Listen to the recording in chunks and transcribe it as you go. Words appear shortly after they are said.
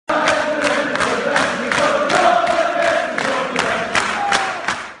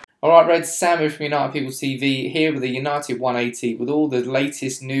Right, Reds, Sam here from United People TV, here with the United 180 with all the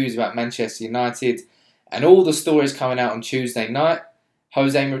latest news about Manchester United and all the stories coming out on Tuesday night.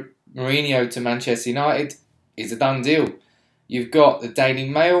 Jose Mourinho to Manchester United is a done deal. You've got the Daily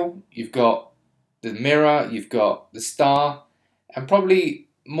Mail, you've got the Mirror, you've got the Star, and probably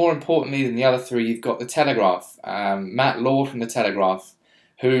more importantly than the other three, you've got the Telegraph. Matt Law from the Telegraph,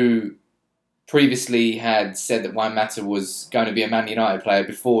 who previously had said that Juan Mata was going to be a Man United player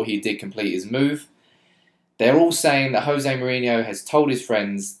before he did complete his move. They're all saying that Jose Mourinho has told his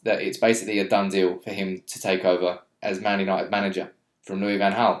friends that it's basically a done deal for him to take over as Man United manager from Louis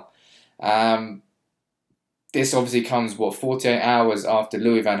van Gaal. This obviously comes, 48 hours after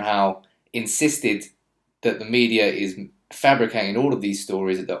Louis van Gaal insisted that the media is fabricating all of these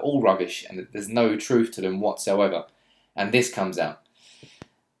stories, that they're all rubbish and that there's no truth to them whatsoever. And this comes out.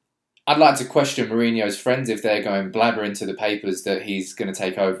 I'd like to question Mourinho's friends if they're going blabbering to the papers that he's going to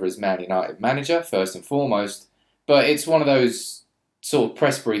take over as Man United manager, first and foremost. But it's one of those sort of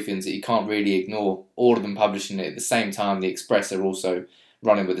press briefings that you can't really ignore, all of them publishing it at the same time. The Express are also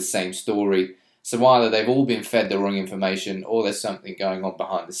running with the same story. So either they've all been fed the wrong information or there's something going on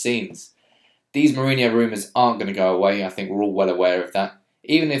behind the scenes. These Mourinho rumours aren't going to go away. I think we're all well aware of that.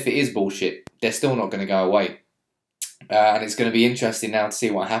 Even if it is bullshit, they're still not going to go away. And it's going to be interesting now to see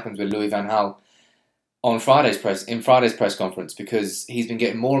what happens with Louis van Gaal on Friday's press conference, because he's been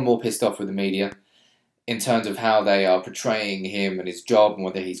getting more and more pissed off with the media in terms of how they are portraying him and his job and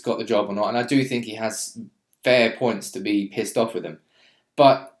whether he's got the job or not. And I do think he has fair points to be pissed off with them.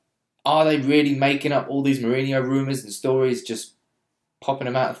 But are they really making up all these Mourinho rumours and stories, just popping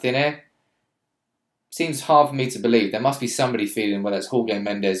them out of thin air? Seems hard for me to believe. There must be somebody feeding, whether it's Jorge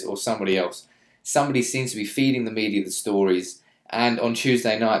Mendes or somebody else. Somebody seems to be feeding the media the stories, and on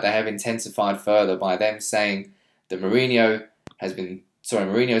Tuesday night they have intensified further by them saying that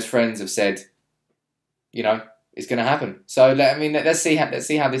Mourinho's friends have said, you know, it's going to happen. So let's see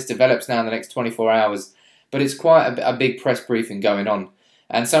how this develops now in the next 24 hours. But it's quite a big press briefing going on,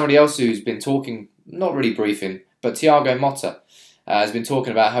 and somebody else who's been talking, not really briefing, but Thiago Motta has been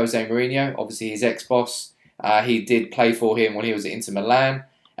talking about Jose Mourinho, obviously his ex-boss. He did play for him when he was at Inter Milan.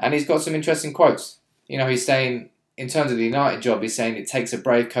 And he's got some interesting quotes. You know, he's saying, in terms of the United job, he's saying it takes a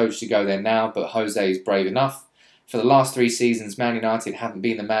brave coach to go there now, but Jose is brave enough. For the last 3 seasons, Man United haven't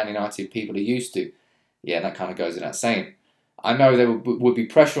been the Man United people are used to. Yeah, that kind of goes without saying. I know there would be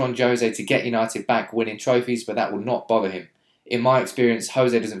pressure on Jose to get United back winning trophies, but that will not bother him. In my experience,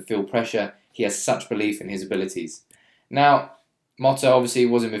 Jose doesn't feel pressure. He has such belief in his abilities. Now, Motta obviously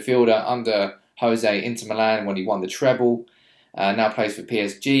was a midfielder under Jose Inter Milan when he won the treble. Now plays for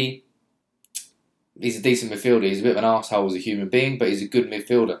PSG. He's a decent midfielder. He's a bit of an arsehole as a human being, but he's a good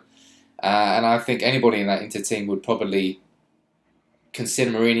midfielder. And I think anybody in that Inter team would probably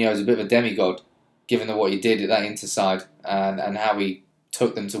consider Mourinho as a bit of a demigod, given what he did at that Inter side and how he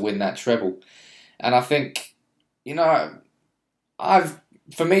took them to win that treble. And I think, you know,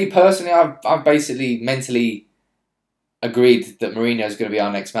 for me personally, I've basically mentally agreed that Mourinho is going to be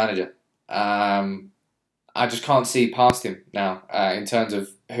our next manager. I just can't see past him now in terms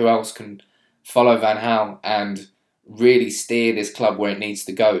of who else can follow Van Gaal and really steer this club where it needs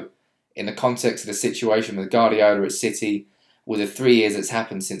to go in the context of the situation with Guardiola at City, with the 3 years that's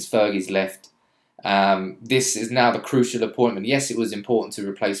happened since Fergie's left. This is now the crucial appointment. Yes, it was important to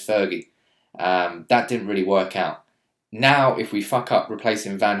replace Fergie. That didn't really work out. Now, if we fuck up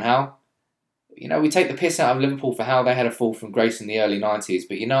replacing Van Gaal, you know, we take the piss out of Liverpool for how they had a fall from grace in the early 90s,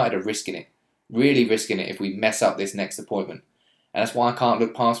 but United are risking it. Really risking it if we mess up this next appointment. And that's why I can't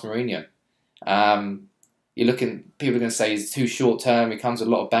look past Mourinho. You're looking, people are going to say he's too short term, he comes with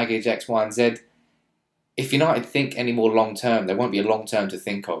a lot of baggage, X, Y, and Z. If United think any more long term, there won't be a long term to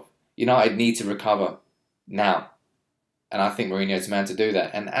think of. United need to recover now. And I think Mourinho's the man to do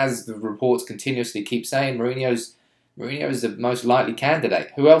that. And as the reports continuously keep saying, Mourinho is the most likely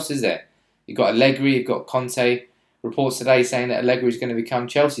candidate. Who else is there? You've got Allegri, you've got Conte. Reports today saying that Allegri is going to become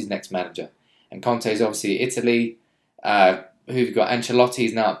Chelsea's next manager. And Conte's obviously at Italy. Who have got?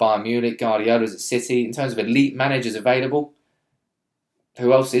 Ancelotti's now at Bayern Munich. Guardiola's at City. In terms of elite managers available,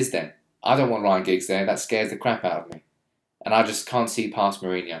 who else is there? I don't want Ryan Giggs there. That scares the crap out of me. And I just can't see past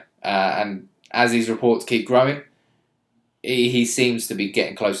Mourinho. And as these reports keep growing, he seems to be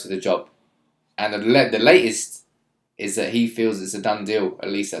getting close to the job. And the latest is that he feels it's a done deal. At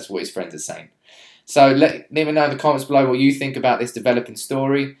least that's what his friends are saying. So let me know in the comments below what you think about this developing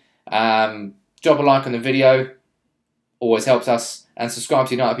story. Drop a like on the video, always helps us, and subscribe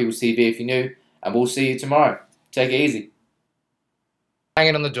to United People's TV if you're new, and we'll see you tomorrow. Take it easy.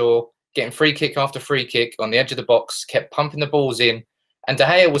 Hanging on the door, getting free kick after free kick on the edge of the box, kept pumping the balls in, And De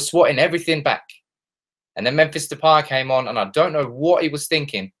Gea was swatting everything back. And then Memphis Depay came on, and I don't know what he was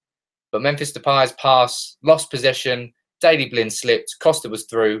thinking, but Memphis Depay's pass, lost possession, Daley Blind slipped, Costa was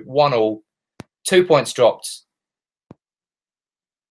through, 1-1, 2 points dropped.